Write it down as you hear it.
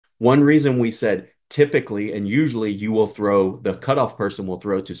One reason we said typically and usually the cutoff person will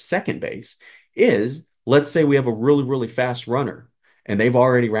throw to second base is, let's say we have a really, really fast runner and they've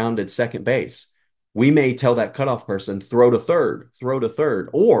already rounded second base. We may tell that cutoff person, throw to third.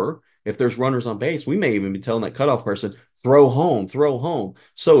 Or if there's runners on base, we may even be telling that cutoff person, throw home, throw home.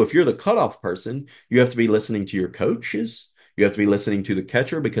 So if you're the cutoff person, you have to be listening to your coaches. You have to be listening to the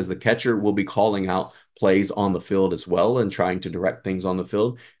catcher because the catcher will be calling out plays on the field as well and trying to direct things on the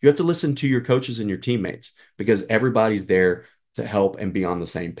field. You have to listen to your coaches and your teammates because everybody's there to help and be on the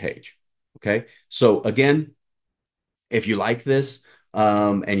same page. Okay. So, again, if you like this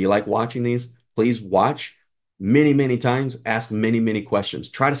and you like watching these, please watch many, many times, ask many, many questions.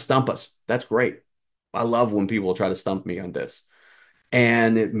 Try to stump us. That's great. I love when people try to stump me on this.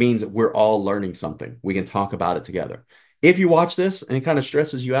 And it means that we're all learning something. We can talk about it together. If you watch this and it kind of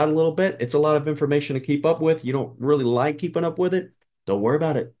stresses you out a little bit, it's a lot of information to keep up with. You don't really like keeping up with it. Don't worry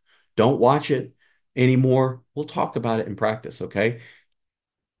about it. Don't watch it anymore. We'll talk about it in practice, okay?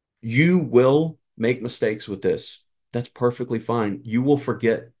 You will make mistakes with this. That's perfectly fine. You will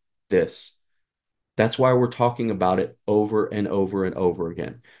forget this. That's why we're talking about it over and over and over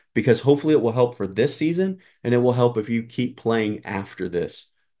again, because hopefully it will help for this season and it will help if you keep playing after this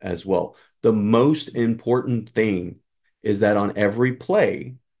as well. The most important thing is that on every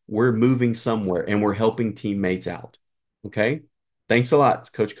play, we're moving somewhere and we're helping teammates out. Okay. Thanks a lot. It's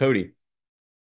Coach Cody.